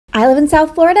live in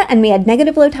South Florida and we had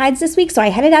negative low tides this week, so I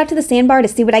headed out to the Sandbar to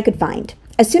see what I could find.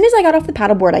 As soon as I got off the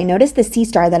paddleboard, I noticed the sea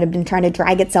star that had been trying to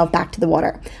drag itself back to the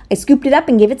water. I scooped it up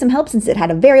and gave it some help since it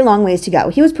had a very long ways to go.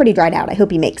 He was pretty dried out. I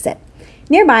hope he makes it.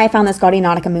 Nearby, I found this gaudy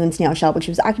nautica moon snail shell, which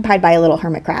was occupied by a little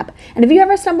hermit crab. And have you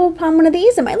ever stumbled upon one of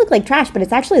these? It might look like trash, but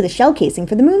it's actually the shell casing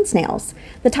for the moon snails.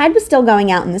 The tide was still going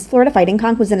out, and this Florida fighting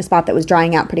conch was in a spot that was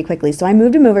drying out pretty quickly, so I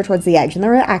moved him over towards the edge, and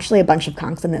there were actually a bunch of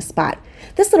conchs in this spot.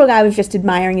 This little guy was just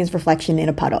admiring his reflection in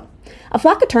a puddle. A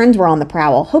flock of terns were on the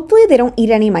prowl. Hopefully they don't eat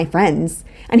any of my friends.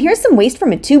 And here's some waste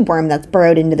from a tube worm that's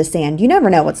burrowed into the sand. You never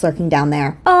know what's lurking down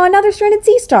there. Oh, another stranded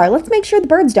sea star. Let's make sure the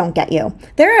birds don't get you.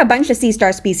 There are a bunch of sea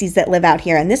star species that live out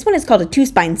here, and this one is called a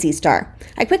two-spine sea star.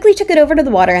 I quickly took it over to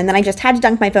the water, and then I just had to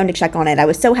dunk my phone to check on it. I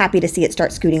was so happy to see it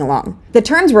start scooting along. The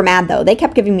terns were mad, though. They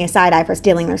kept giving me a side eye for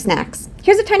stealing their snacks.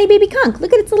 Here's a tiny baby conch.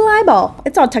 Look at its little eyeball.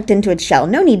 It's all tucked into its shell.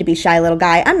 No need to be shy, little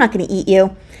guy. I'm not going to eat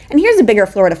you. And here's a bigger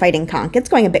Florida fighting conch. It's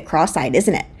going a bit cross-eyed,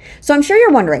 isn't it? So I'm sure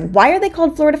you're wondering, why are they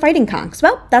called Florida fighting conchs?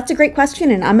 Well, that's a great question,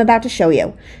 and I'm about to show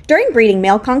you. During breeding,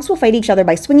 male conchs will fight each other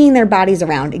by swinging their bodies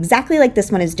around, exactly like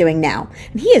this one is doing now.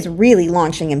 And he is really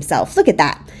launching himself. Look at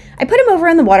that. I put him over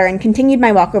in the water and continued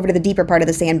my walk over to the deeper part of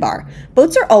the sandbar.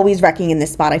 Boats are always wrecking in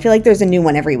this spot. I feel like there's a new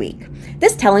one every week.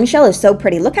 This Talon shell is so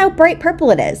pretty. Look how bright purple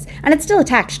it is. And it's still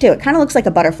attached too. It kind of looks like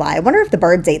a butterfly. I wonder if the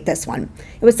birds ate this one.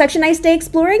 It was such a nice day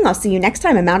exploring. I'll see you next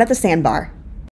time I'm out at the sandbar.